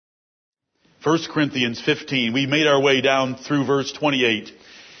1 Corinthians 15. We made our way down through verse 28,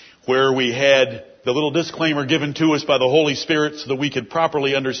 where we had the little disclaimer given to us by the Holy Spirit so that we could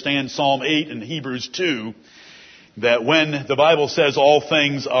properly understand Psalm 8 and Hebrews 2, that when the Bible says all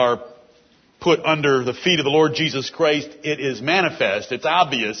things are put under the feet of the Lord Jesus Christ, it is manifest, it's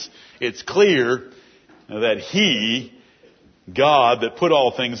obvious, it's clear that He, God, that put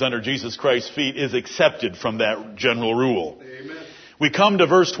all things under Jesus Christ's feet, is accepted from that general rule. Amen. We come to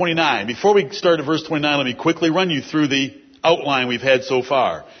verse 29. Before we start at verse 29, let me quickly run you through the outline we've had so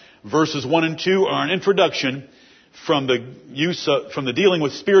far. Verses 1 and 2 are an introduction from the dealing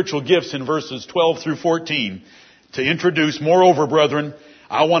with spiritual gifts in verses 12 through 14 to introduce, moreover, brethren,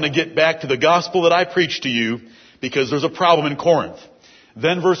 I want to get back to the gospel that I preached to you because there's a problem in Corinth.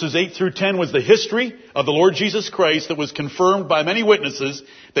 Then verses 8 through 10 was the history of the Lord Jesus Christ that was confirmed by many witnesses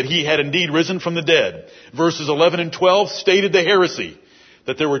that He had indeed risen from the dead. Verses 11 and 12 stated the heresy,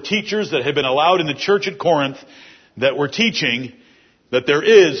 that there were teachers that had been allowed in the church at Corinth that were teaching that there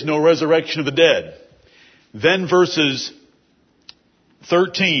is no resurrection of the dead. Then verses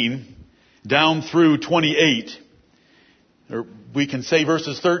 13 down through 28, or we can say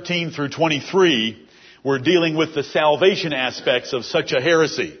verses 13 through 23, we're dealing with the salvation aspects of such a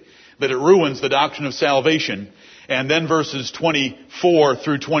heresy, that it ruins the doctrine of salvation. And then verses 24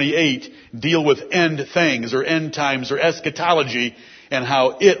 through 28 deal with end things, or end times, or eschatology, and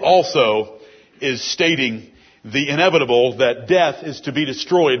how it also is stating the inevitable that death is to be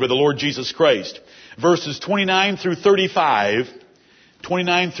destroyed by the Lord Jesus Christ. Verses 29 through 35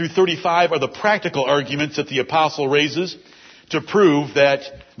 are the practical arguments that the apostle raises to prove that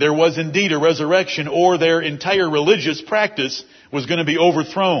there was indeed a resurrection, or their entire religious practice was going to be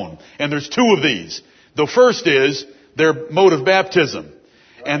overthrown. And there's two of these. The first is their mode of baptism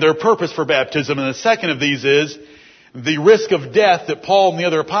and their purpose for baptism. And the second of these is the risk of death that Paul and the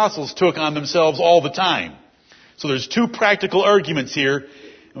other apostles took on themselves all the time. So there's two practical arguments here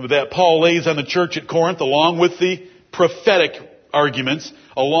that Paul lays on the church at Corinth, along with the prophetic arguments,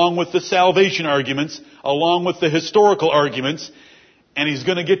 along with the salvation arguments, along with the historical arguments, and he's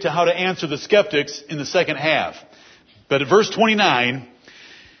going to get to how to answer the skeptics in the second half. But at verse 29,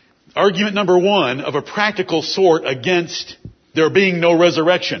 argument number 1 of a practical sort against there being no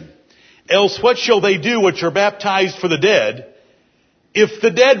resurrection. Else what shall they do which are baptized for the dead, if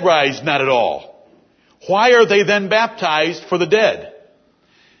the dead rise not at all? Why are they then baptized for the dead?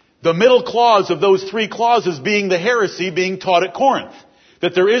 The middle clause of those three clauses being the heresy being taught at Corinth,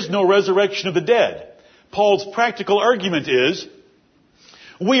 that there is no resurrection of the dead. Paul's practical argument is,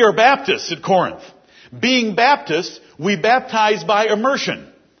 we are Baptists at Corinth. Being Baptists, we baptize by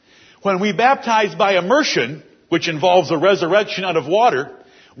immersion. When we baptize by immersion, which involves a resurrection out of water,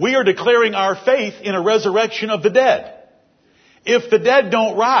 we are declaring our faith in a resurrection of the dead. If the dead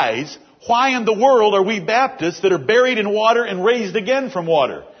don't rise, why in the world are we Baptists that are buried in water and raised again from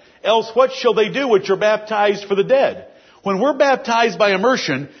water? Else what shall they do which are baptized for the dead? When we're baptized by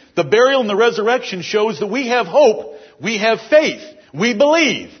immersion, the burial and the resurrection shows that we have hope, we have faith, we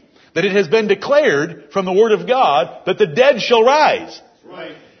believe that it has been declared from the Word of God that the dead shall rise.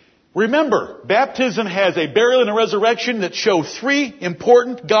 Right. Remember, baptism has a burial and a resurrection that show three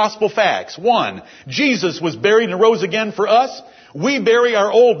important gospel facts. 1, Jesus was buried and rose again for us. We bury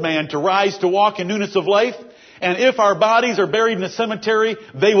our old man to rise to walk in newness of life. And if our bodies are buried in a cemetery,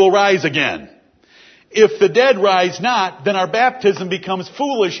 they will rise again. If the dead rise not, then our baptism becomes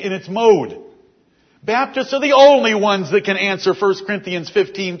foolish in its mode. Baptists are the only ones that can answer 1 Corinthians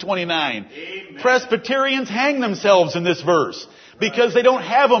 15:29. Presbyterians hang themselves in this verse because they don't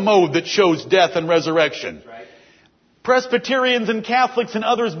have a mode that shows death and resurrection. Presbyterians and Catholics and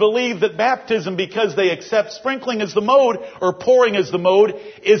others believe that baptism, because they accept sprinkling as the mode or pouring as the mode,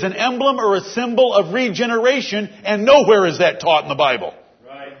 is an emblem or a symbol of regeneration, and nowhere is that taught in the Bible.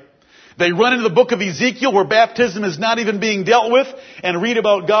 Right. They run into the book of Ezekiel where baptism is not even being dealt with and read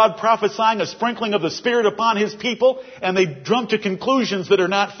about God prophesying a sprinkling of the Spirit upon His people, and they jump to conclusions that are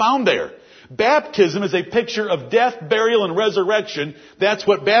not found there. Baptism is a picture of death, burial, and resurrection. That's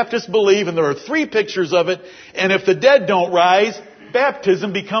what Baptists believe, and there are three pictures of it. And if the dead don't rise,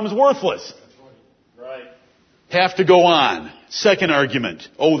 baptism becomes worthless. Right. Have to go on. Second argument.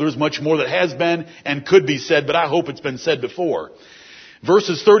 There's much more that has been and could be said, but I hope it's been said before.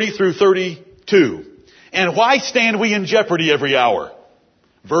 Verses 30 through 32. And why stand we in jeopardy every hour?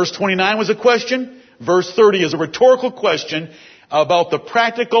 Verse 29 was a question. Verse 30 is a rhetorical question about the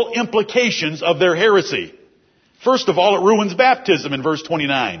practical implications of their heresy. First of all, it ruins baptism in verse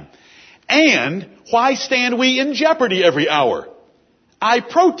 29. And why stand we in jeopardy every hour? I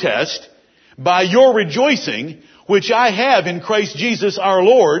protest by your rejoicing, which I have in Christ Jesus our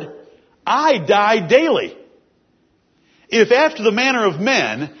Lord, I die daily. If after the manner of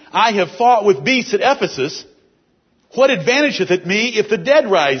men I have fought with beasts at Ephesus, what advantageth it me if the dead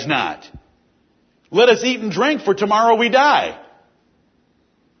rise not? Let us eat and drink, for tomorrow we die.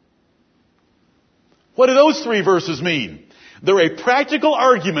 What do those three verses mean? They're a practical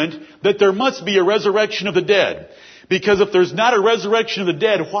argument that there must be a resurrection of the dead. Because if there's not a resurrection of the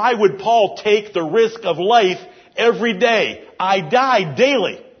dead, why would Paul take the risk of life every day? I die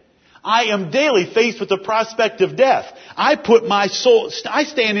daily. I am daily faced with the prospect of death. I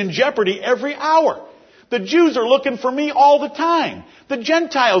stand in jeopardy every hour. The Jews are looking for me all the time. The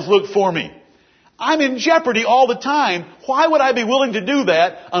Gentiles look for me. I'm in jeopardy all the time. Why would I be willing to do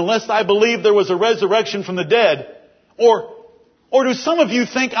that unless I believe there was a resurrection from the dead? Or do some of you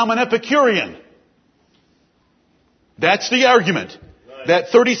think I'm an Epicurean? That's the argument. Right. That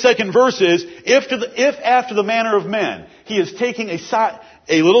 32nd verse is, if after the manner of men, he is taking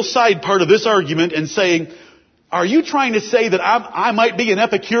a little side part of this argument and saying, are you trying to say that I might be an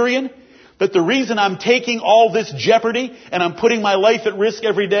Epicurean? That the reason I'm taking all this jeopardy and I'm putting my life at risk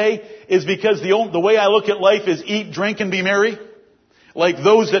every day is because the way I look at life is eat, drink, and be merry? Like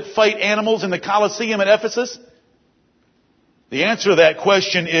those that fight animals in the Colosseum at Ephesus? The answer to that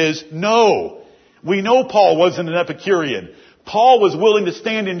question is no. We know Paul wasn't an Epicurean. Paul was willing to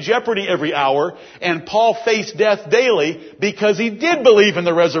stand in jeopardy every hour, and Paul faced death daily because he did believe in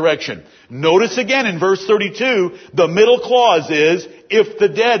the resurrection. Notice again in verse 32, the middle clause is, if the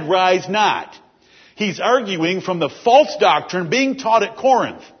dead rise not. He's arguing from the false doctrine being taught at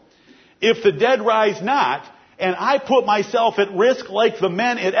Corinth. If the dead rise not, and I put myself at risk like the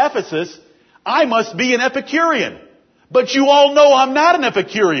men at Ephesus, I must be an Epicurean. But you all know I'm not an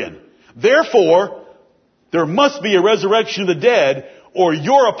Epicurean. Therefore, there must be a resurrection of the dead, or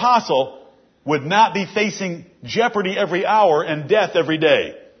your apostle would not be facing jeopardy every hour and death every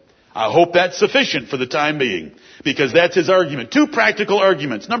day. I hope that's sufficient for the time being, because that's his argument. Two practical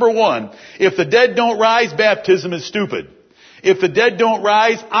arguments. Number one, if the dead don't rise, baptism is stupid. If the dead don't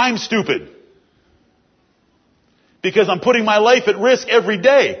rise, I'm stupid. Because I'm putting my life at risk every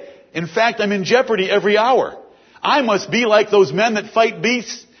day. In fact, I'm in jeopardy every hour. I must be like those men that fight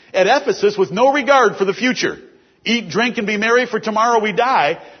beasts at Ephesus with no regard for the future. Eat, drink, and be merry, for tomorrow we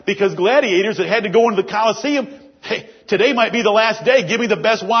die. Because gladiators that had to go into the Colosseum, hey, today might be the last day. Give me the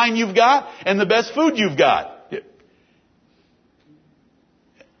best wine you've got and the best food you've got.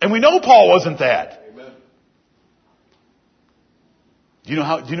 And we know Paul wasn't that. Amen. Do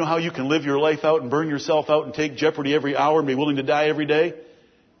you know how you can live your life out and burn yourself out and take jeopardy every hour and be willing to die every day?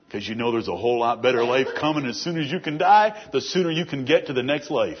 Because you know there's a whole lot better life coming. As soon as you can die, the sooner you can get to the next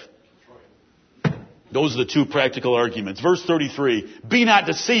life. Those are the two practical arguments. Verse 33, be not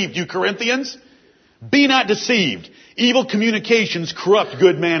deceived, you Corinthians. Be not deceived. Evil communications corrupt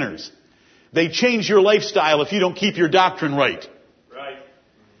good manners. They change your lifestyle if you don't keep your doctrine right.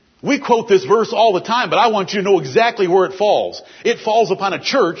 We quote this verse all the time, but I want you to know exactly where it falls. It falls upon a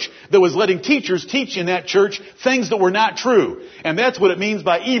church that was letting teachers teach in that church things that were not true. And that's what it means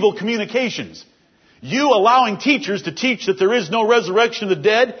by evil communications. You allowing teachers to teach that there is no resurrection of the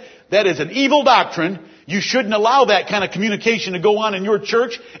dead, that is an evil doctrine. You shouldn't allow that kind of communication to go on in your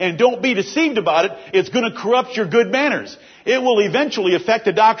church, and don't be deceived about it. It's going to corrupt your good manners. It will eventually affect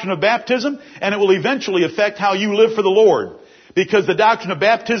the doctrine of baptism, and it will eventually affect how you live for the Lord. Because the doctrine of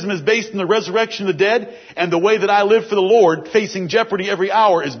baptism is based on the resurrection of the dead, and the way that I live for the Lord, facing jeopardy every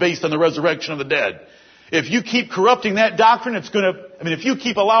hour, is based on the resurrection of the dead. If you keep corrupting that doctrine, if you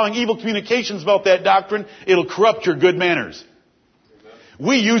keep allowing evil communications about that doctrine, it'll corrupt your good manners.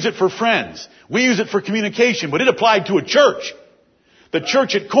 We use it for friends. We use it for communication, but it applied to a church. The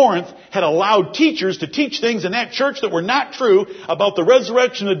church at Corinth had allowed teachers to teach things in that church that were not true about the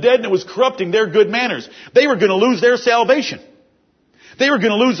resurrection of the dead, and it was corrupting their good manners. They were going to lose their salvation. They were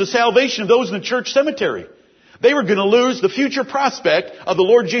going to lose the salvation of those in the church cemetery. They were going to lose the future prospect of the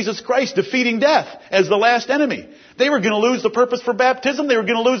Lord Jesus Christ defeating death as the last enemy. They were going to lose the purpose for baptism. They were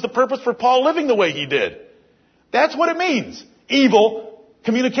going to lose the purpose for Paul living the way he did. That's what it means. Evil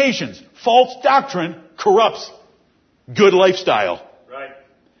communications, false doctrine corrupts good lifestyle. Right.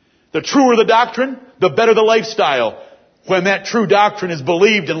 The truer the doctrine, the better the lifestyle, when that true doctrine is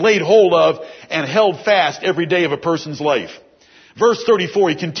believed and laid hold of and held fast every day of a person's life. Verse 34,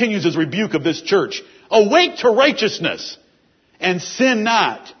 he continues his rebuke of this church. Awake to righteousness and sin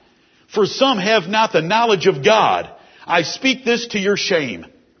not, for some have not the knowledge of God. I speak this to your shame.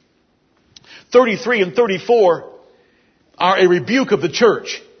 33 and 34 are a rebuke of the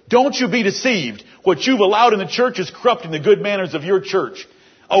church. Don't you be deceived. What you've allowed in the church is corrupting the good manners of your church.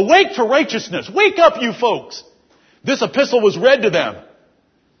 Awake to righteousness. Wake up, you folks. This epistle was read to them.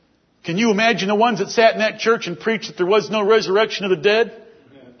 Can you imagine the ones that sat in that church and preached that there was no resurrection of the dead?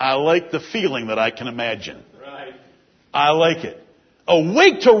 I like the feeling that I can imagine. Right. I like it.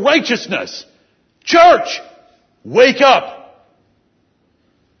 Awake to righteousness. Church, wake up.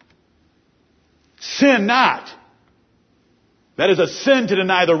 Sin not. That is a sin to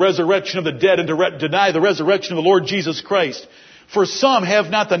deny the resurrection of the dead and to deny the resurrection of the Lord Jesus Christ. For some have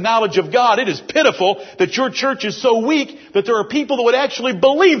not the knowledge of God. It is pitiful that your church is so weak that there are people that would actually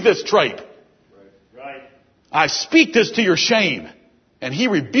believe this tripe. Right. I speak this to your shame. And he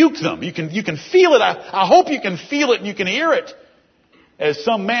rebuked them. You can feel it. I hope you can feel it and you can hear it. As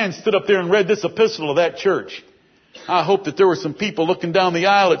some man stood up there and read this epistle of that church. I hope that there were some people looking down the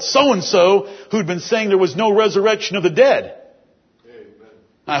aisle at so-and-so who'd been saying there was no resurrection of the dead.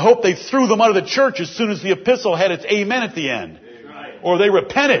 I hope they threw them out of the church as soon as the epistle had its amen at the end. Or they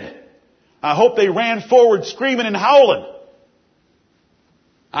repented. I hope they ran forward screaming and howling.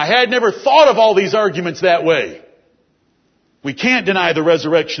 I had never thought of all these arguments that way. We can't deny the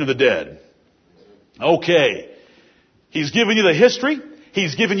resurrection of the dead. Okay. He's given you the history.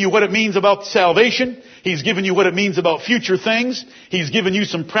 He's given you what it means about salvation. He's given you what it means about future things. He's given you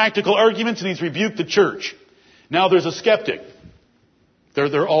some practical arguments and he's rebuked the church. Now there's a skeptic.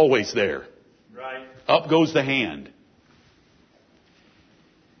 They're always there. Right. Up goes the hand.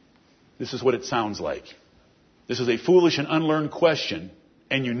 This is what it sounds like. This is a foolish and unlearned question,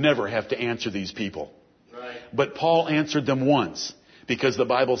 and you never have to answer these people. Right. But Paul answered them once, because the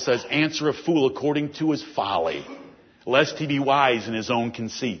Bible says, answer a fool according to his folly, lest he be wise in his own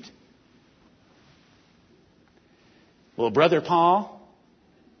conceit. Well, Brother Paul,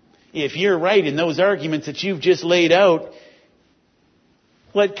 if you're right in those arguments that you've just laid out,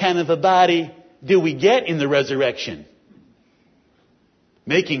 what kind of a body do we get in the resurrection?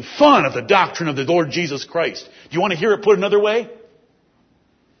 Making fun of the doctrine of the Lord Jesus Christ. Do you want to hear it put another way?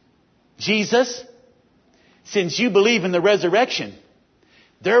 Jesus, since you believe in the resurrection,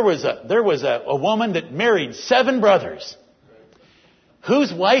 there was a woman that married 7 brothers.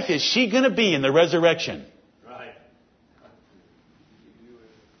 Whose wife is she going to be in the resurrection? Right.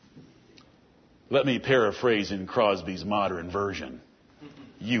 Let me paraphrase in Crosby's modern version.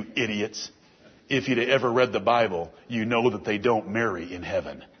 You idiots. If you'd ever read the Bible, you know that they don't marry in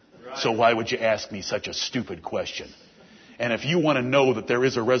heaven. Right. So why would you ask me such a stupid question? And if you want to know that there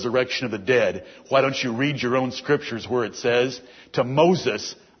is a resurrection of the dead, why don't you read your own scriptures where it says, to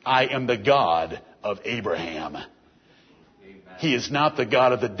Moses, I am the God of Abraham. Amen. He is not the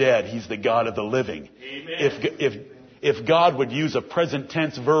God of the dead. He's the God of the living. Amen. If God would use a present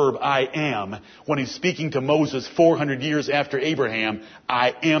tense verb, I am, when he's speaking to Moses 400 years after Abraham,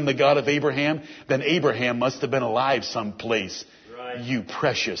 I am the God of Abraham, then Abraham must have been alive someplace. Right. You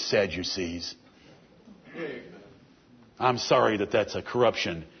precious Sadducees. I'm sorry that that's a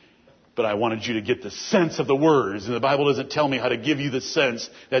corruption, but I wanted you to get the sense of the words. And the Bible doesn't tell me how to give you the sense.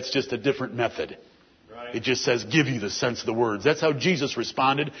 That's just a different method. It just says, give you the sense of the words. That's how Jesus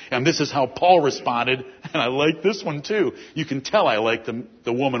responded, and this is how Paul responded. And I like this one too. You can tell I like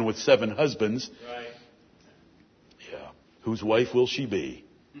the woman with 7 husbands. Right. Yeah. Whose wife will she be?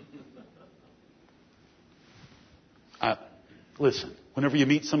 Listen, whenever you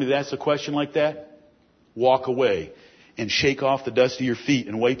meet somebody that asks a question like that, walk away and shake off the dust of your feet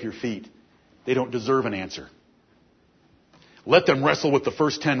and wipe your feet. They don't deserve an answer. Let them wrestle with the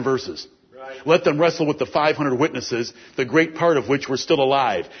first 10 verses. Let them wrestle with the 500 witnesses, the great part of which were still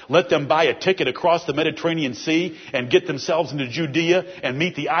alive. Let them buy a ticket across the Mediterranean Sea and get themselves into Judea and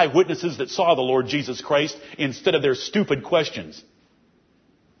meet the eyewitnesses that saw the Lord Jesus Christ instead of their stupid questions.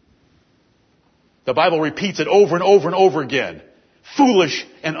 The Bible repeats it over and over and over again. Foolish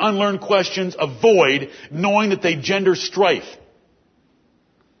and unlearned questions avoid, knowing that they gender strife.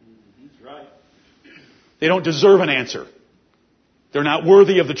 That's right. They don't deserve an answer. They're not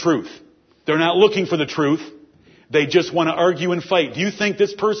worthy of the truth. They're not looking for the truth. They just want to argue and fight. Do you think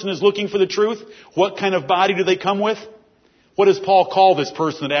this person is looking for the truth? What kind of body do they come with? What does Paul call this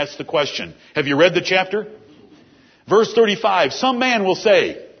person that asks the question? Have you read the chapter? Verse 35, some man will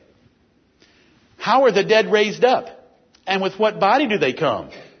say, how are the dead raised up? And with what body do they come?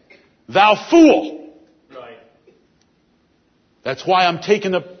 Thou fool! Right. That's why I'm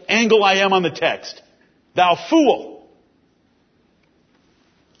taking the angle I am on the text. Thou fool!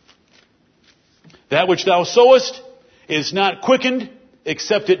 That which thou sowest is not quickened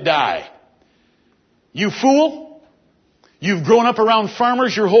except it die. You fool! You've grown up around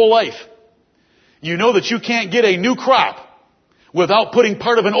farmers your whole life. You know that you can't get a new crop without putting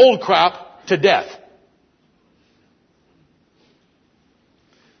part of an old crop to death.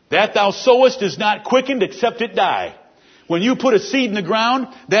 That thou sowest is not quickened except it die. When you put a seed in the ground,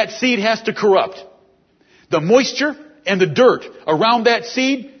 that seed has to corrupt. The moisture and the dirt around that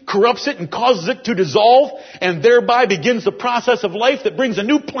seed corrupts it and causes it to dissolve, and thereby begins the process of life that brings a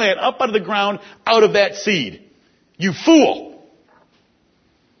new plant up out of the ground out of that seed. You fool!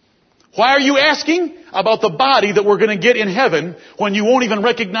 Why are you asking about the body that we're going to get in heaven when you won't even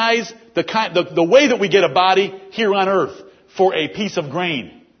recognize the way that we get a body here on earth for a piece of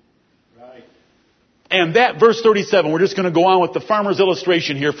grain? Right. And that verse 37, we're just going to go on with the farmer's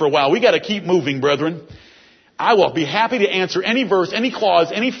illustration here for a while. We got to keep moving, brethren. I will be happy to answer any verse, any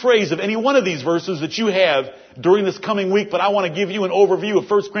clause, any phrase of any one of these verses that you have during this coming week, but I want to give you an overview of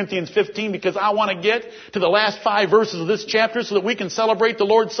 1 Corinthians 15 because I want to get to the last 5 verses of this chapter so that we can celebrate the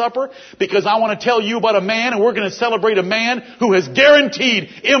Lord's Supper, because I want to tell you about a man, and we're going to celebrate a man who has guaranteed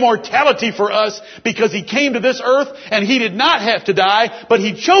immortality for us because he came to this earth and he did not have to die, but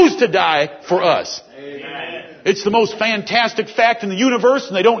he chose to die for us. Amen. It's the most fantastic fact in the universe,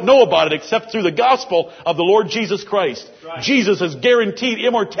 and they don't know about it except through the gospel of the Lord Jesus Christ. Right. Jesus has guaranteed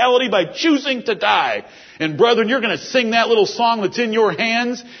immortality by choosing to die. And brethren, you're going to sing that little song that's in your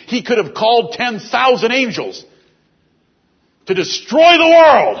hands. He could have called 10,000 angels to destroy the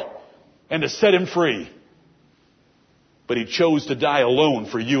world and to set him free. But he chose to die alone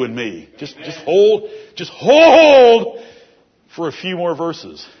for you and me. Just hold for a few more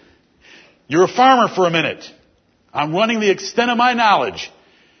verses. You're a farmer for a minute. I'm running the extent of my knowledge.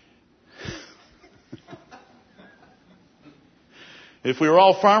 If we were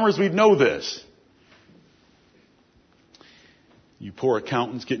all farmers, we'd know this. You poor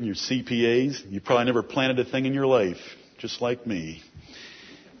accountants getting your CPAs, you probably never planted a thing in your life, just like me.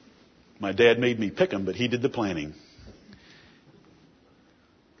 My dad made me pick them, but he did the planting.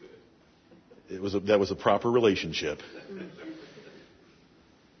 That was a proper relationship.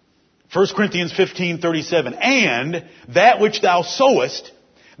 1 Corinthians 15:37, and that which thou sowest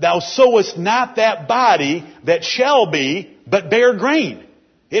not that body that shall be, but bear grain.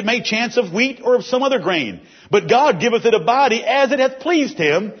 It may chance of wheat or of some other grain. But God giveth it a body as it hath pleased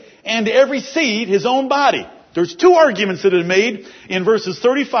him, and to every seed his own body. There's 2 arguments that are made in verses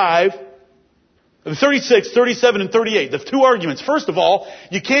 36, 37, and 38. The 2 arguments. First of all,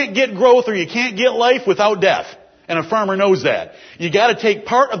 you can't get growth or you can't get life without death. And a farmer knows that. You got to take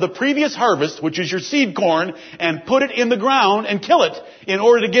part of the previous harvest, which is your seed corn, and put it in the ground and kill it in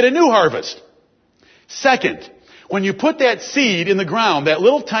order to get a new harvest. Second, when you put that seed in the ground, that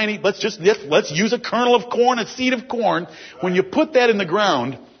little tiny, let's use a kernel of corn, a seed of corn. When you put that in the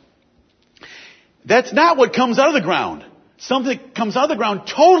ground, that's not what comes out of the ground. Something comes out of the ground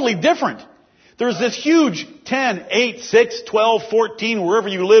totally different. There's this huge 10, 8, 6, 12, 14, wherever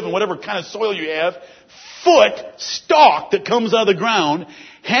you live and whatever kind of soil you have, foot stalk that comes out of the ground.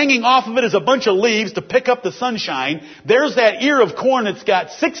 Hanging off of it is a bunch of leaves to pick up the sunshine. There's that ear of corn that's got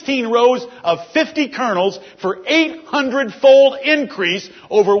 16 rows of 50 kernels for 800-fold increase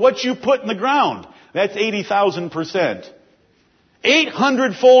over what you put in the ground. That's 80,000%.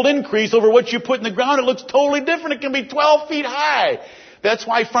 800-fold increase over what you put in the ground. It looks totally different. It can be 12 feet high. That's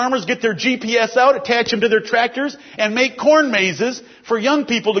why farmers get their GPS out, attach them to their tractors, and make corn mazes for young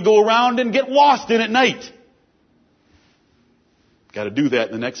people to go around and get lost in at night. Got to do that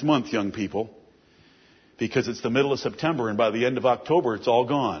in the next month, young people, because it's the middle of September, and by the end of October, it's all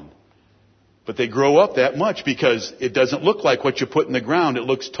gone. But they grow up that much because it doesn't look like what you put in the ground. It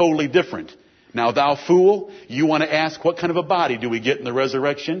looks totally different. Now, thou fool, you want to ask, what kind of a body do we get in the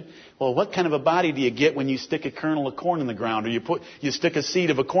resurrection? Well, what kind of a body do you get when you stick a kernel of corn in the ground, or you stick a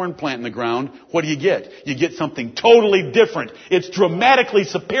seed of a corn plant in the ground? What do you get? You get something totally different. It's dramatically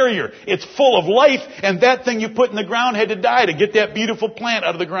superior. It's full of life, and that thing you put in the ground had to die to get that beautiful plant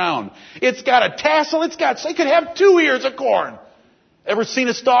out of the ground. It's got a tassel. It could have 2 ears of corn. Ever seen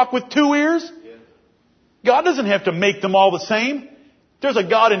a stalk with 2 ears? God doesn't have to make them all the same. There's a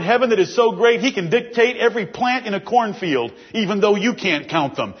God in heaven that is so great, He can dictate every plant in a cornfield, even though you can't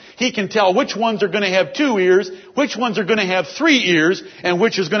count them. He can tell which ones are going to have 2 ears, which ones are going to have 3 ears, and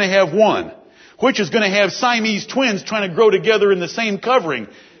which is going to have 1. Which is going to have Siamese twins trying to grow together in the same covering.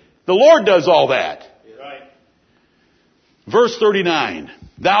 The Lord does all that. Right. Verse 39.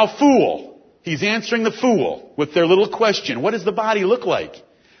 Thou fool. He's answering the fool with their little question. What does the body look like?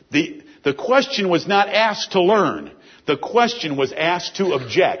 The question was not asked to learn. The question was asked to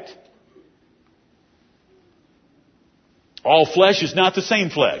object. All flesh is not the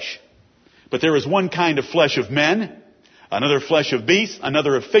same flesh. But there is one kind of flesh of men, another flesh of beasts,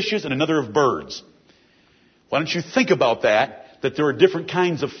 another of fishes, and another of birds. Why don't you think about that there are different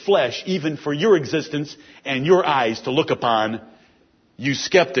kinds of flesh even for your existence and your eyes to look upon, you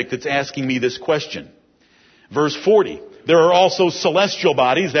skeptic that's asking me this question. Verse 40. There are also celestial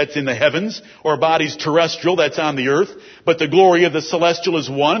bodies, that's in the heavens, or bodies terrestrial, that's on the earth. But the glory of the celestial is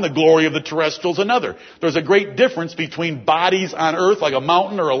one, and the glory of the terrestrial is another. There's a great difference between bodies on earth, like a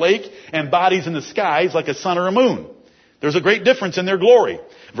mountain or a lake, and bodies in the skies, like a sun or a moon. There's a great difference in their glory.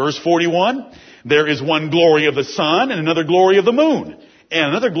 Verse 41, there is one glory of the sun, and another glory of the moon, and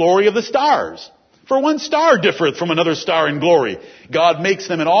another glory of the stars. For one star differeth from another star in glory. God makes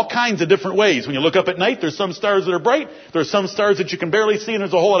them in all kinds of different ways. When you look up at night, there's some stars that are bright. There's some stars that you can barely see, and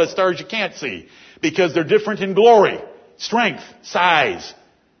there's a whole lot of stars you can't see. Because they're different in glory, strength, size,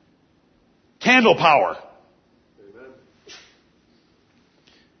 candle power. Amen.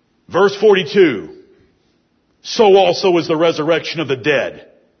 Verse 42. So also is the resurrection of the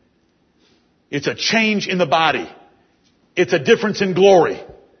dead. It's a change in the body. It's a difference in glory.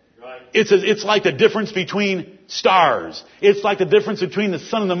 It's like the difference between stars. It's like the difference between the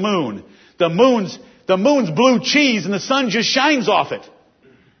sun and the moon. The moon's blue cheese and the sun just shines off it.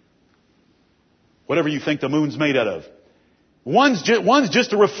 Whatever you think the moon's made out of. One's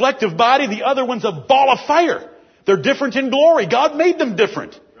just a reflective body. The other one's a ball of fire. They're different in glory. God made them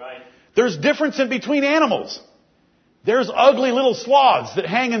different. Right. There's difference in between animals. There's ugly little sloths that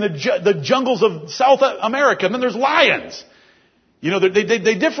hang in the jungles of South America. And then there's lions. You know,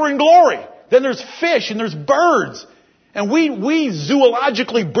 they differ in glory. Then there's fish and there's birds. And we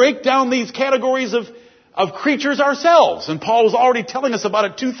zoologically break down these categories of creatures ourselves. And Paul was already telling us about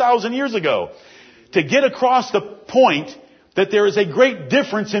it 2,000 years ago. To get across the point that there is a great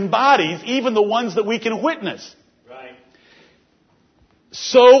difference in bodies, even the ones that we can witness. Right.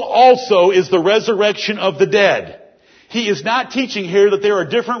 So also is the resurrection of the dead. He is not teaching here that there are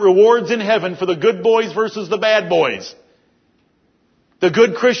different rewards in heaven for the good boys versus the bad boys. The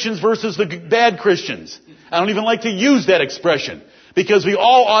good Christians versus the bad Christians. I don't even like to use that expression because we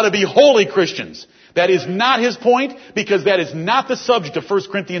all ought to be holy Christians. That is not his point because that is not the subject of 1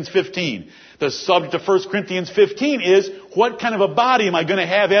 Corinthians 15. The subject of 1 Corinthians 15 is what kind of a body am I going to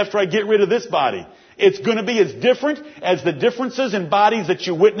have after I get rid of this body? It's going to be as different as the differences in bodies that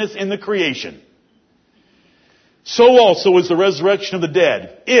you witness in the creation. So also is the resurrection of the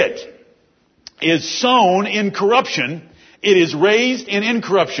dead. It is sown in corruption. It is raised in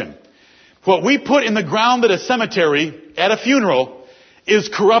incorruption. What we put in the ground at a cemetery, at a funeral, is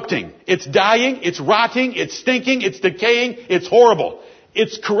corrupting. It's dying, it's rotting, it's stinking, it's decaying, it's horrible.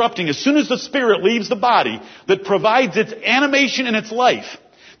 It's corrupting. As soon as the spirit leaves the body that provides its animation and its life,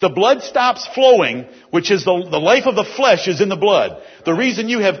 the blood stops flowing, which is the life of the flesh is in the blood. The reason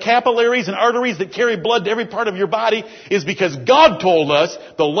you have capillaries and arteries that carry blood to every part of your body is because God told us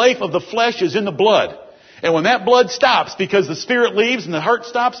the life of the flesh is in the blood. And when that blood stops because the spirit leaves and the heart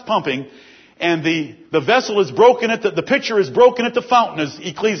stops pumping and the vessel is broken the pitcher is broken at the fountain, as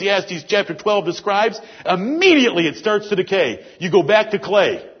Ecclesiastes chapter 12 describes, immediately it starts to decay. You go back to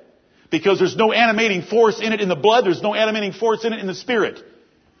clay because there's no animating force in it in the blood. There's no animating force in it in the spirit.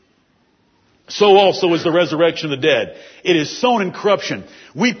 So also is the resurrection of the dead. It is sown in corruption.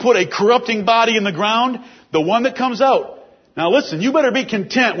 We put a corrupting body in the ground, the one that comes out. Now listen, you better be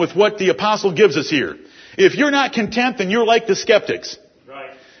content with what the apostle gives us here. If you're not content, then you're like the skeptics.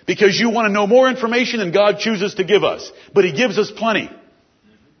 Right. Because you want to know more information than God chooses to give us. But He gives us plenty.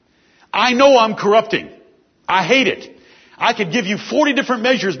 I know I'm corrupting. I hate it. I could give you 40 different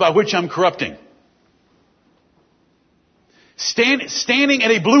measures by which I'm corrupting. Standing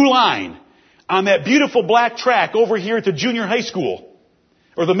at a blue line on that beautiful black track over here at the junior high school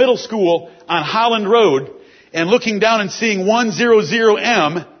or the middle school on Holland Road and looking down and seeing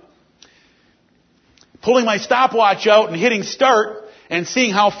 100M, pulling my stopwatch out and hitting start and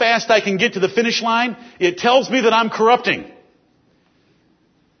seeing how fast I can get to the finish line, it tells me that I'm corrupting.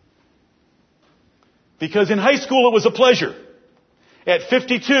 Because in high school it was a pleasure. At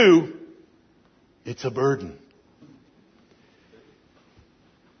 52, it's a burden.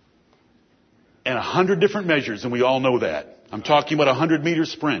 And 100 different measures, and we all know that. I'm talking about a 100-meter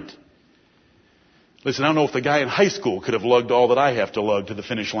sprint. Listen, I don't know if the guy in high school could have lugged all that I have to lug to the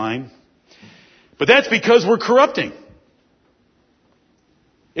finish line. But that's because we're corrupting.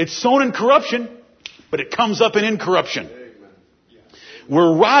 It's sown in corruption, but it comes up in incorruption.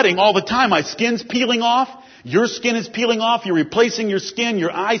 We're rotting all the time. My skin's peeling off. Your skin is peeling off. You're replacing your skin.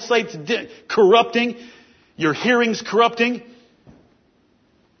 Your eyesight's corrupting. Your hearing's corrupting.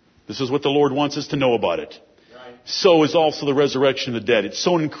 This is what the Lord wants us to know about it. Right. So is also the resurrection of the dead. It's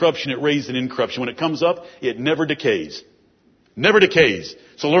sown in corruption, it raised in incorruption. When it comes up, it never decays. Never decays.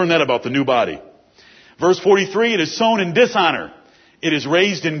 So learn that about the new body. Verse 43, it is sown in dishonor. It is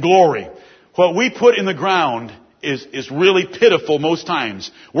raised in glory. What we put in the ground is really pitiful most times.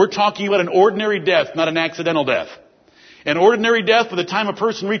 We're talking about an ordinary death, not an accidental death. And ordinary death, by the time a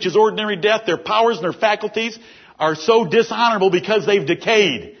person reaches ordinary death, their powers and their faculties are so dishonorable because they've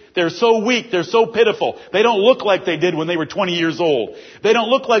decayed. They're so weak. They're so pitiful. They don't look like they did when they were 20 years old. They don't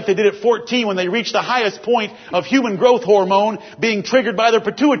look like they did at 14 when they reached the highest point of human growth hormone being triggered by their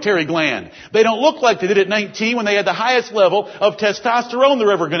pituitary gland. They don't look like they did at 19 when they had the highest level of testosterone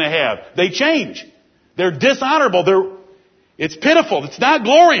they're ever going to have. They change. They're dishonorable. It's pitiful. It's not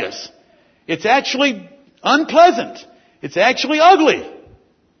glorious. It's actually unpleasant. It's actually ugly.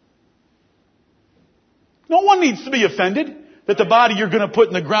 No one needs to be offended that the body you're going to put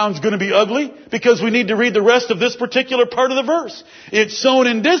in the ground is going to be ugly, because we need to read the rest of this particular part of the verse. It's sown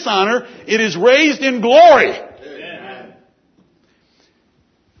in dishonor. It is raised in glory. Amen.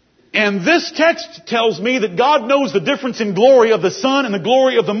 And this text tells me that God knows the difference in glory of the sun and the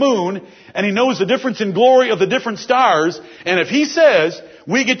glory of the moon, and He knows the difference in glory of the different stars. And if He says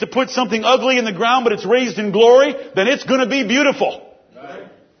we get to put something ugly in the ground, but it's raised in glory, then it's going to be beautiful. Right.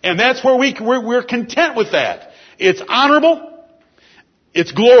 And that's where we're content with that. It's honorable.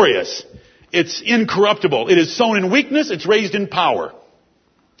 It's glorious. It's incorruptible. It is sown in weakness. It's raised in power.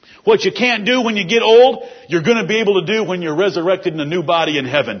 What you can't do when you get old, you're going to be able to do when you're resurrected in a new body in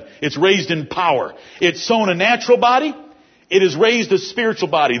heaven. It's raised in power. It's sown a natural body. It is raised a spiritual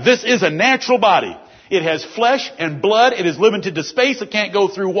body. This is a natural body. It has flesh and blood. It is limited to space. It can't go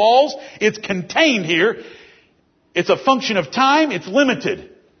through walls. It's contained here. It's a function of time. It's limited.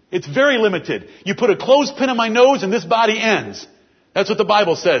 It's very limited. You put a clothespin in my nose and this body ends. That's what the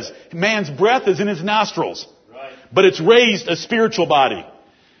Bible says. Man's breath is in his nostrils. Right. But it's raised a spiritual body.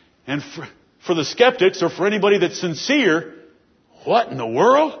 And for the skeptics, or for anybody that's sincere, what in the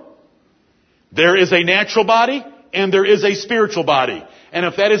world? There is a natural body and there is a spiritual body. And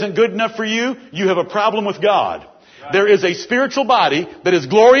if that isn't good enough for you, you have a problem with God. Right. There is a spiritual body that is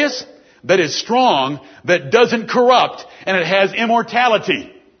glorious, that is strong, that doesn't corrupt, and it has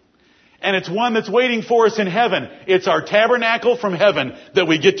immortality. And it's one that's waiting for us in heaven. It's our tabernacle from heaven that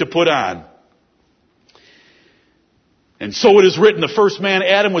we get to put on. And so it is written, the first man,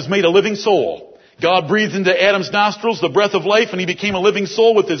 Adam, was made a living soul. God breathed into Adam's nostrils the breath of life, and he became a living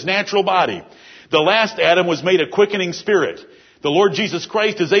soul with his natural body. The last Adam was made a quickening spirit. The Lord Jesus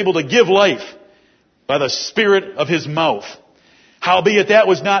Christ is able to give life by the Spirit of His mouth. Howbeit that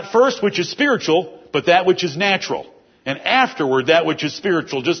was not first which is spiritual, but that which is natural. And afterward that which is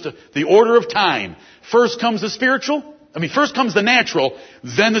spiritual, just the order of time. First comes the natural,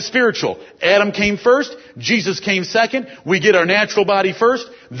 then the spiritual. Adam came first, Jesus came second, we get our natural body first,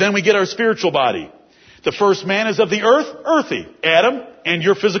 then we get our spiritual body. The first man is of the earth, earthy, Adam, and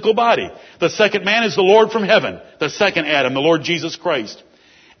your physical body. The second man is the Lord from heaven, the second Adam, the Lord Jesus Christ.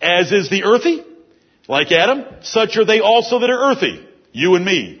 As is the earthy, like Adam, such are they also that are earthy, you and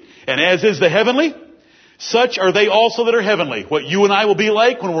me. And as is the heavenly, such are they also that are heavenly. What you and I will be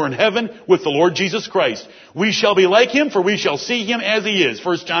like when we're in heaven with the Lord Jesus Christ. We shall be like Him, for we shall see Him as He is.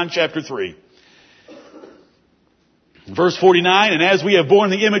 1 John chapter 3. Verse 49, and as we have borne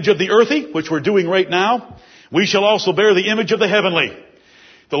the image of the earthy, which we're doing right now, we shall also bear the image of the heavenly.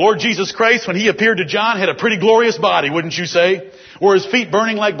 The Lord Jesus Christ, when He appeared to John, had a pretty glorious body, wouldn't you say? Were His feet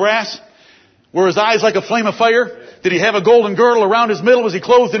burning like brass? Were His eyes like a flame of fire? Did He have a golden girdle around His middle? Was He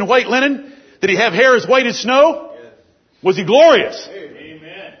clothed in white linen? Did He have hair as white as snow? Was He glorious?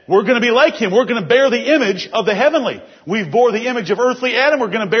 Amen. We're going to be like Him. We're going to bear the image of the heavenly. We've bore the image of earthly Adam.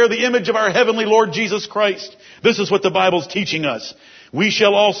 We're going to bear the image of our heavenly Lord Jesus Christ. This is what the Bible's teaching us. We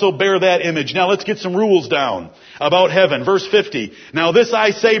shall also bear that image. Now let's get some rules down about heaven. Verse 50. Now this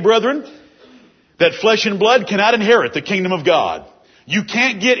I say, brethren, that flesh and blood cannot inherit the kingdom of God. You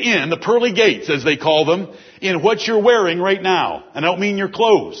can't get in the pearly gates, as they call them, in what you're wearing right now. And I don't mean your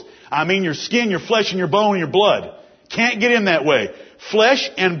clothes. I mean your skin, your flesh, and your bone, and your blood. Can't get in that way. Flesh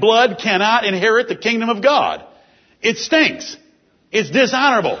and blood cannot inherit the kingdom of God. It stinks. It's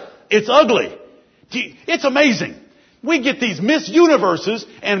dishonorable. It's ugly. It's amazing. We get these Miss Universes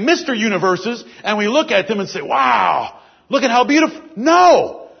and Mr. Universes, and we look at them and say, wow, look at how beautiful.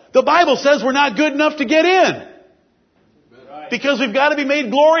 No! The Bible says we're not good enough to get in. Because we've got to be made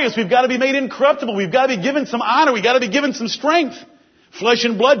glorious. We've got to be made incorruptible. We've got to be given some honor. We've got to be given some strength. Flesh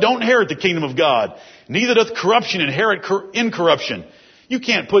and blood don't inherit the kingdom of God. Neither doth corruption inherit incorruption. You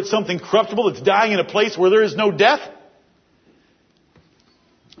can't put something corruptible that's dying in a place where there is no death.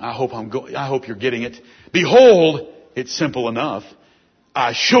 I hope you're getting it. Behold, it's simple enough.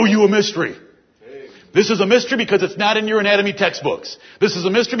 I show you a mystery. This is a mystery because it's not in your anatomy textbooks. This is a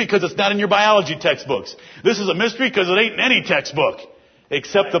mystery because it's not in your biology textbooks. This is a mystery because it ain't in any textbook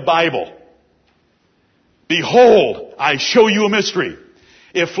except the Bible. Behold, I show you a mystery.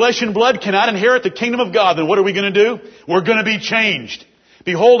 If flesh and blood cannot inherit the kingdom of God, then what are we going to do? We're going to be changed.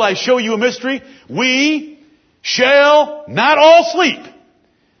 Behold, I show you a mystery. We shall not all sleep,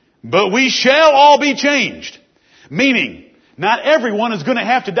 but we shall all be changed. Meaning, not everyone is going to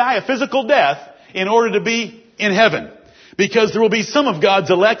have to die a physical death in order to be in heaven. Because there will be some of God's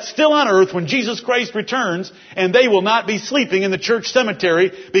elect still on earth when Jesus Christ returns, and they will not be sleeping in the church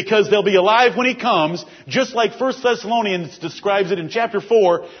cemetery because they'll be alive when He comes, just like 1 Thessalonians describes it in chapter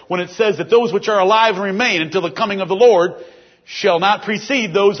 4 when it says that those which are alive and remain until the coming of the Lord shall not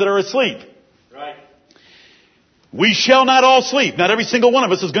precede those that are asleep. Right. We shall not all sleep. Not every single one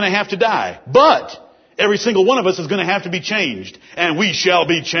of us is going to have to die. But every single one of us is going to have to be changed. And we shall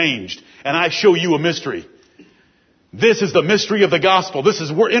be changed. And I show you a mystery. This is the mystery of the gospel. This is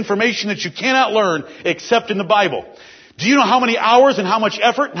information that you cannot learn except in the Bible. Do you know how many hours and how much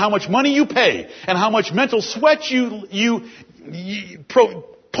effort and how much money you pay and how much mental sweat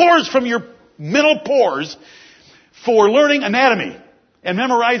pours from your mental pores for learning anatomy and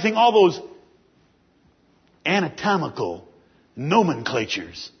memorizing all those anatomical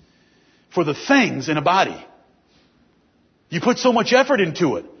nomenclatures for the things in a body? You put so much effort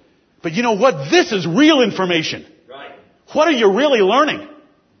into it. But you know what? This is real information. Right. What are you really learning?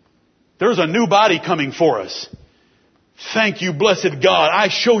 There's a new body coming for us. Thank you, blessed God. I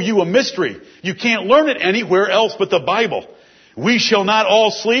show you a mystery. You can't learn it anywhere else but the Bible. We shall not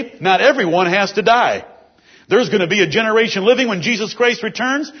all sleep. Not everyone has to die. There's going to be a generation living when Jesus Christ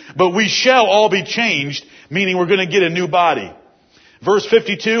returns, but we shall all be changed, meaning we're going to get a new body. Verse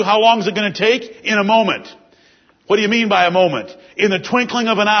 52, how long is it going to take? In a moment. What do you mean by a moment? In the twinkling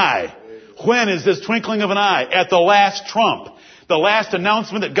of an eye. When is this twinkling of an eye? At the last trump. The last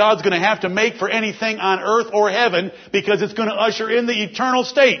announcement that God's going to have to make for anything on earth or heaven, because it's going to usher in the eternal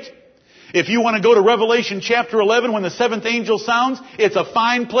state. If you want to go to Revelation chapter 11 when the seventh angel sounds, it's a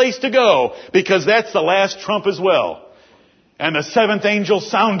fine place to go, because that's the last trump as well. And the seventh angel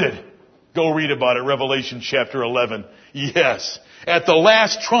sounded. Go read about it, Revelation chapter 11. Yes. At the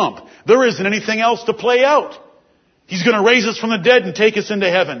last trump. There isn't anything else to play out. He's going to raise us from the dead and take us into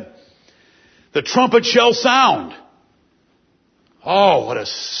heaven. The trumpet shall sound. Oh, what a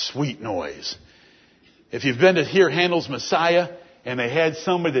sweet noise. If you've been to hear Handel's Messiah, and they had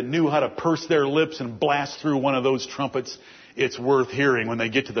somebody that knew how to purse their lips and blast through one of those trumpets, it's worth hearing when they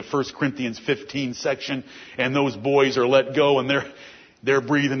get to the 1 Corinthians 15 section, and those boys are let go, and they're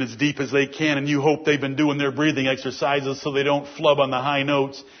breathing as deep as they can, and you hope they've been doing their breathing exercises so they don't flub on the high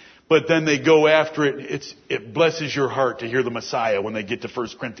notes. But then they go after it. It blesses your heart to hear the Messiah when they get to 1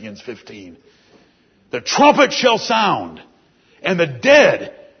 Corinthians 15. The trumpet shall sound, and the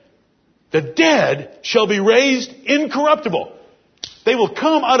dead shall be raised incorruptible. They will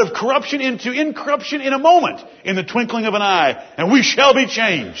come out of corruption into incorruption in a moment, in the twinkling of an eye, and we shall be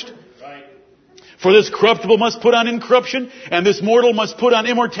changed. Right. For this corruptible must put on incorruption, and this mortal must put on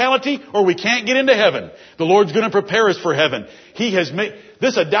immortality, or we can't get into heaven. The Lord's going to prepare us for heaven. He has made,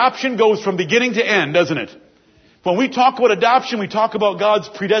 this adoption goes from beginning to end, doesn't it? When we talk about adoption, we talk about God's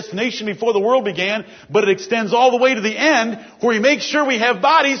predestination before the world began, but it extends all the way to the end, where He makes sure we have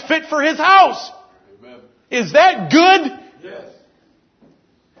bodies fit for His house. Amen. Is that good? Yes.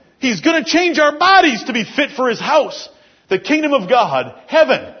 He's going to change our bodies to be fit for His house. The kingdom of God,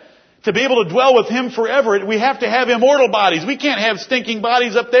 heaven. To be able to dwell with Him forever, we have to have immortal bodies. We can't have stinking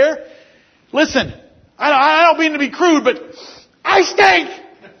bodies up there. Listen, I don't mean to be crude, but I stink!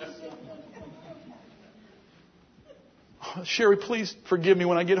 Sherry, please forgive me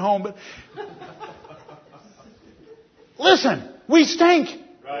when I get home, but listen, we stink.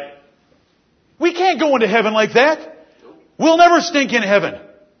 Right. We can't go into heaven like that. We'll never stink in heaven.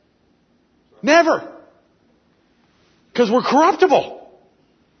 Never. Because we're corruptible.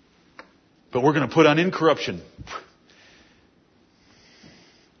 But we're going to put on incorruption.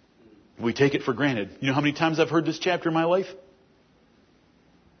 We take it for granted. You know how many times I've heard this chapter in my life?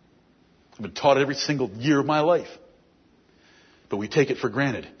 I've been taught it every single year of my life. But we take it for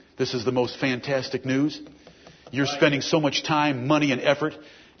granted. This is the most fantastic news. You're spending so much time, money, and effort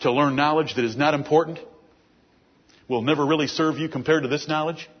to learn knowledge that is not important. Will never really serve you compared to this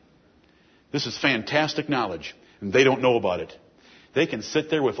knowledge. This is fantastic knowledge, and they don't know about it. They can sit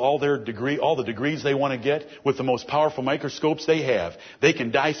there with all the degrees they want to get, with the most powerful microscopes they have. They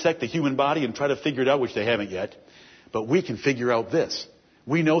can dissect the human body and try to figure it out, which they haven't yet. But we can figure out this.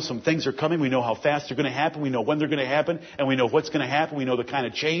 We know some things are coming. We know how fast they're going to happen. We know when they're going to happen. And we know what's going to happen. We know the kind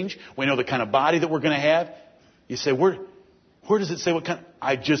of change. We know the kind of body that we're going to have. You say, where does it say what kind?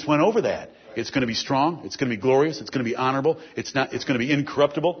 I just went over that. It's going to be strong. It's going to be glorious. It's going to be honorable. It's going to be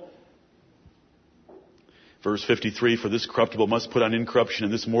incorruptible. Verse 53, for this corruptible must put on incorruption,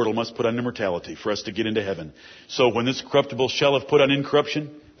 and this mortal must put on immortality, for us to get into heaven. So when this corruptible shall have put on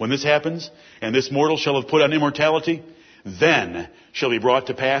incorruption, when this happens, and this mortal shall have put on immortality, then shall be brought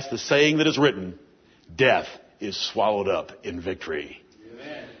to pass the saying that is written, death is swallowed up in victory.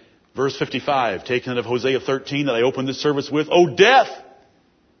 Amen. Verse 55, taken out of Hosea 13 that I opened this service with, O death!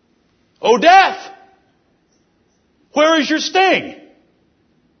 O death! Where is your sting?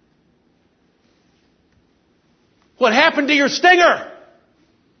 What happened to your stinger?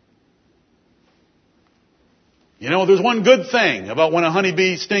 You know, there's one good thing about when a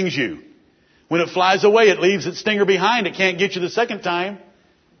honeybee stings you. When it flies away, it leaves its stinger behind. It can't get you the second time.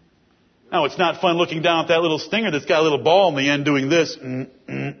 Now, it's not fun looking down at that little stinger that's got a little ball in the end doing this,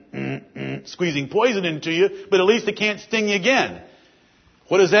 squeezing poison into you, but at least it can't sting you again.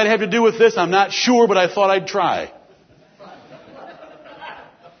 What does that have to do with this? I'm not sure, but I thought I'd try.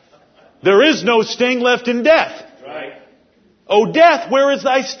 There is no sting left in death. Right. O death, where is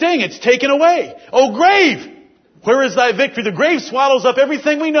thy sting? It's taken away. O grave, where is thy victory? The grave swallows up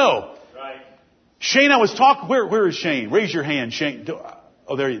everything we know. Right. Shane, I was talking, where is Shane? Raise your hand, Shane.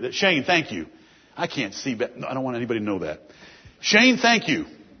 Oh, there you are. Shane, thank you. I can't see, but I don't want anybody to know that. Shane, thank you.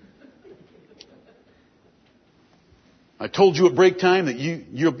 I told you at break time that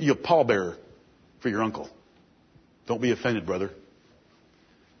you're a pallbearer for your uncle. Don't be offended, brother.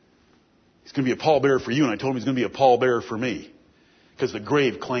 He's going to be a pallbearer for you, and I told him he's going to be a pallbearer for me. Because the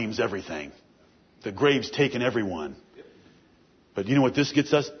grave claims everything. The grave's taken everyone. But you know what this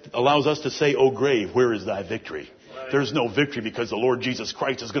gets us? Allows us to say, O grave, where is thy victory? Right. There's no victory because the Lord Jesus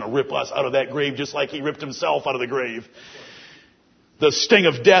Christ is going to rip us out of that grave just like He ripped Himself out of the grave. The sting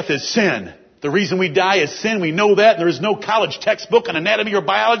of death is sin. The reason we die is sin. We know that. There is no college textbook on anatomy or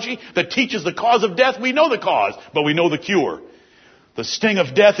biology that teaches the cause of death. We know the cause, but we know the cure. The sting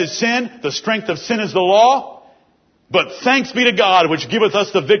of death is sin. The strength of sin is the law. But thanks be to God, which giveth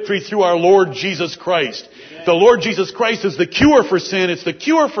us the victory through our Lord Jesus Christ. Amen. The Lord Jesus Christ is the cure for sin. It's the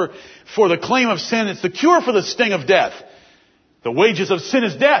cure for the claim of sin. It's the cure for the sting of death. The wages of sin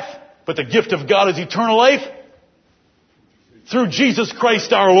is death, but the gift of God is eternal life through Jesus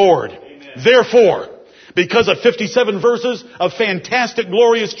Christ our Lord. Amen. Therefore, because of 57 verses of fantastic,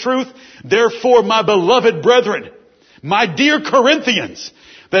 glorious truth, therefore, my beloved brethren, my dear Corinthians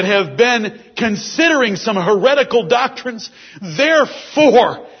that have been considering some heretical doctrines,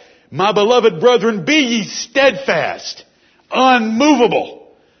 therefore, my beloved brethren, be ye steadfast,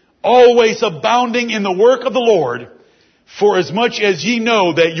 unmovable, always abounding in the work of the Lord, for as much as ye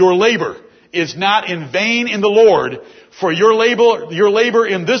know that your labor is not in vain in the Lord, for your labor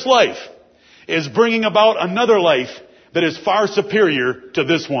in this life is bringing about another life that is far superior to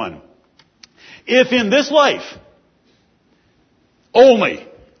this one. If in this life only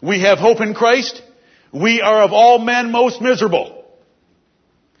we have hope in Christ, we are of all men most miserable.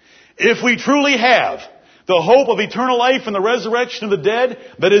 If we truly have the hope of eternal life and the resurrection of the dead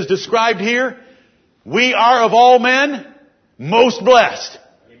that is described here, we are of all men most blessed.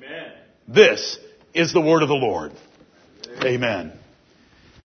 Amen. This is the word of the Lord. Amen.